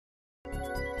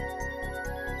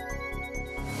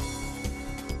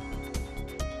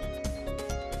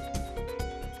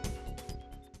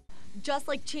Just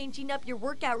like changing up your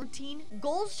workout routine,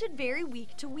 goals should vary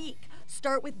week to week.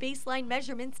 Start with baseline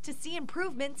measurements to see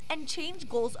improvements and change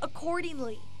goals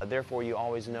accordingly. Therefore, you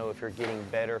always know if you're getting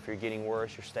better, if you're getting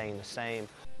worse, you're staying the same.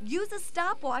 Use a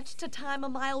stopwatch to time a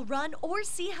mile run or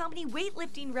see how many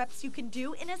weightlifting reps you can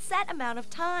do in a set amount of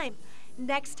time.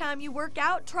 Next time you work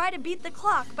out, try to beat the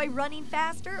clock by running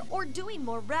faster or doing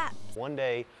more reps. One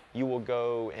day you will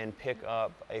go and pick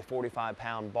up a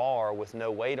 45-pound bar with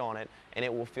no weight on it, and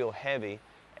it will feel heavy,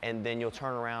 and then you'll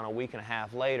turn around a week and a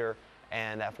half later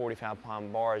and that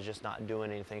 45-pound bar is just not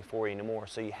doing anything for you anymore,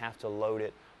 so you have to load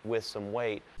it with some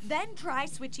weight. Then try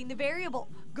switching the variable.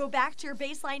 Go back to your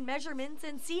baseline measurements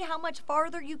and see how much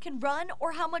farther you can run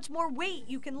or how much more weight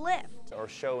you can lift. Or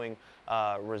showing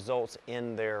results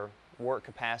in their work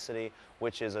capacity,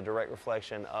 which is a direct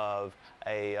reflection of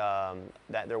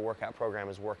that their workout program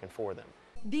is working for them.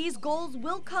 These goals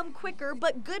will come quicker,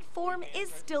 but good form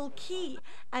is still key.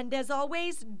 And as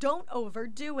always, don't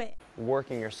overdo it.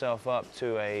 Working yourself up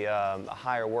to a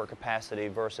higher work capacity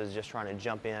versus just trying to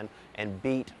jump in and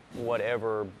beat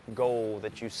whatever goal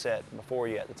that you set before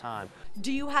you at the time.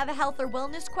 Do you have a health or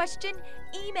wellness question?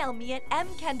 Email me at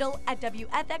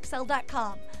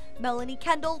mkendall@wfxl.com. Melanie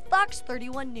Kendall, Fox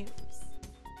 31 News.